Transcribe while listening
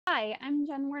Hi, I'm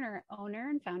Jen Werner, owner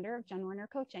and founder of Jen Werner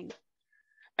Coaching.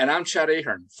 And I'm Chad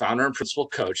Ahern, founder and principal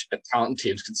coach at Talent and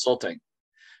Teams Consulting.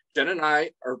 Jen and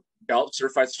I are Gallup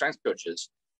Certified Strengths Coaches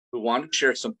who want to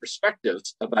share some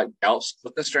perspectives about Gallup's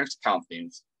CliftonStrengths talent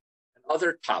themes and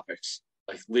other topics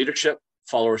like leadership,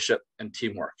 followership, and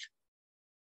teamwork.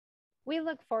 We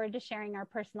look forward to sharing our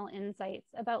personal insights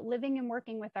about living and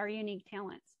working with our unique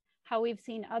talents, how we've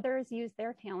seen others use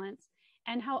their talents,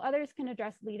 and how others can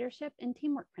address leadership and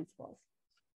teamwork principles.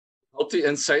 Hope the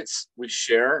insights we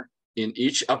share in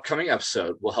each upcoming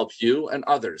episode will help you and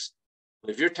others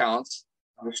live your talents,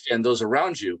 understand those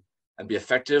around you, and be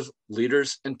effective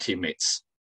leaders and teammates.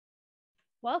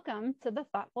 Welcome to the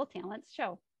Thoughtful Talents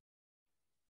Show.